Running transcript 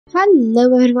Hello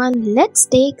everyone, let's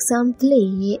take some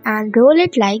clay and roll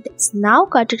it like this. Now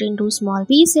cut it into small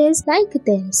pieces like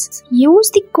this.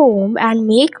 Use the comb and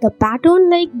make the pattern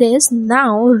like this.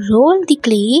 Now roll the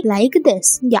clay like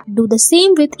this. Yeah, do the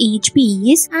same with each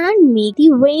piece and make the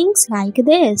wings like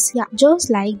this. Yeah, just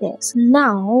like this.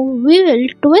 Now we will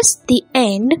twist the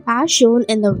end as shown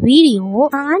in the video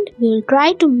and we'll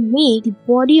try to make the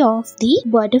body of the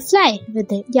butterfly with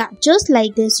it. Yeah, just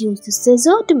like this. Use the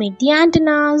scissor to make the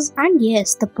antennas. And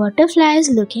yes, the butterfly is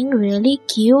looking really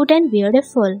cute and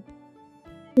beautiful.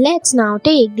 Let's now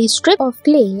take the strip of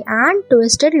clay and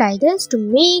twist it like this to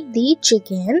make the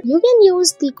chicken. You can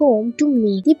use the comb to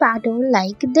make the pattern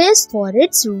like this for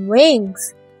its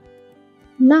wings.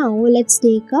 Now let's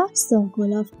take a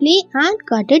circle of clay and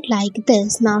cut it like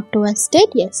this. Now twist it,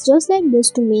 yes, just like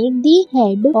this to make the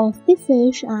head of the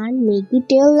fish and make the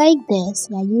tail like this.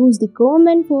 Yeah, use the comb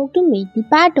and fork to make the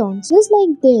patterns. Just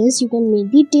like this, you can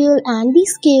make the tail and the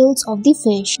scales of the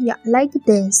fish. Yeah, like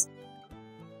this.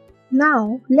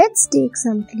 Now let's take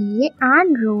some clay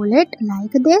and roll it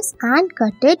like this and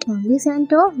cut it on the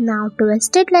center. Now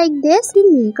twist it like this to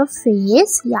make a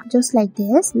face. Yeah, just like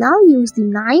this. Now use the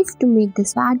knife to make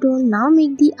this pattern. Now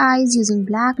make the eyes using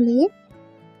black clay.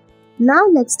 Now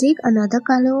let's take another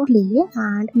color clay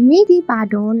and make the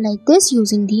pattern like this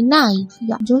using the knife.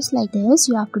 Yeah, just like this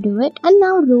you have to do it. And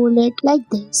now roll it like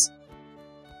this.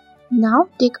 Now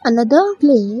take another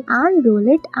clay and roll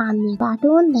it and make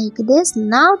pattern like this.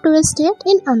 Now twist it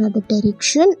in another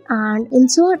direction and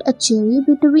insert a cherry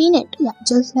between it. Yeah,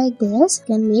 just like this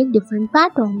you can make different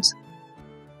patterns.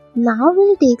 Now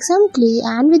we'll take some clay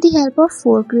and with the help of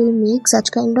fork we'll make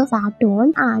such kind of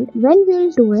pattern, and when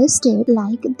we'll twist it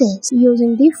like this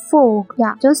using the fork.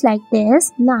 Yeah, just like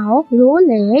this. Now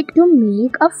roll it to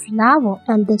make a flower,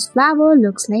 and this flower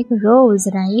looks like a rose,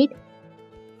 right?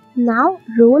 Now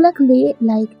roll a clay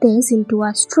like this into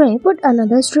a strip, put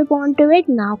another strip onto it,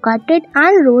 now cut it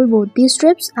and roll both these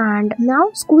strips and now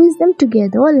squeeze them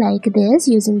together like this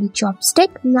using the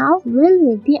chopstick. Now we'll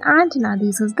make the antenna.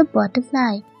 This is the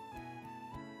butterfly.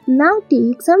 Now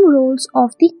take some rolls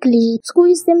of the clay,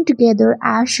 squeeze them together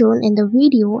as shown in the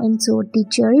video, insert the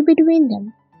cherry between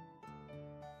them.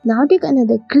 Now take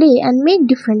another clay and make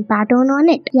different pattern on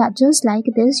it. Yeah, just like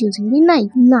this using the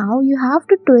knife. Now you have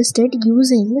to twist it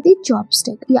using the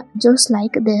chopstick. Yeah, just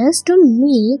like this to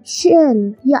make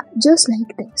shell. Yeah, just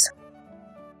like this.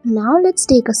 Now let's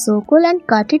take a circle and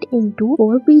cut it into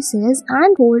 4 pieces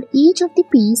and fold each of the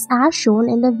piece as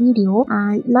shown in the video,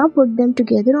 and now put them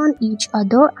together on each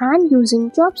other and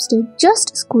using chopstick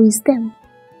just squeeze them.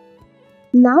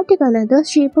 Now take another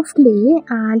shape of clay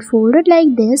and fold it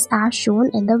like this as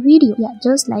shown in the video. Yeah,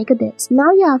 just like this.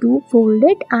 Now you have to fold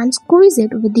it and squeeze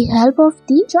it with the help of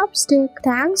the chopstick.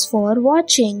 Thanks for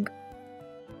watching.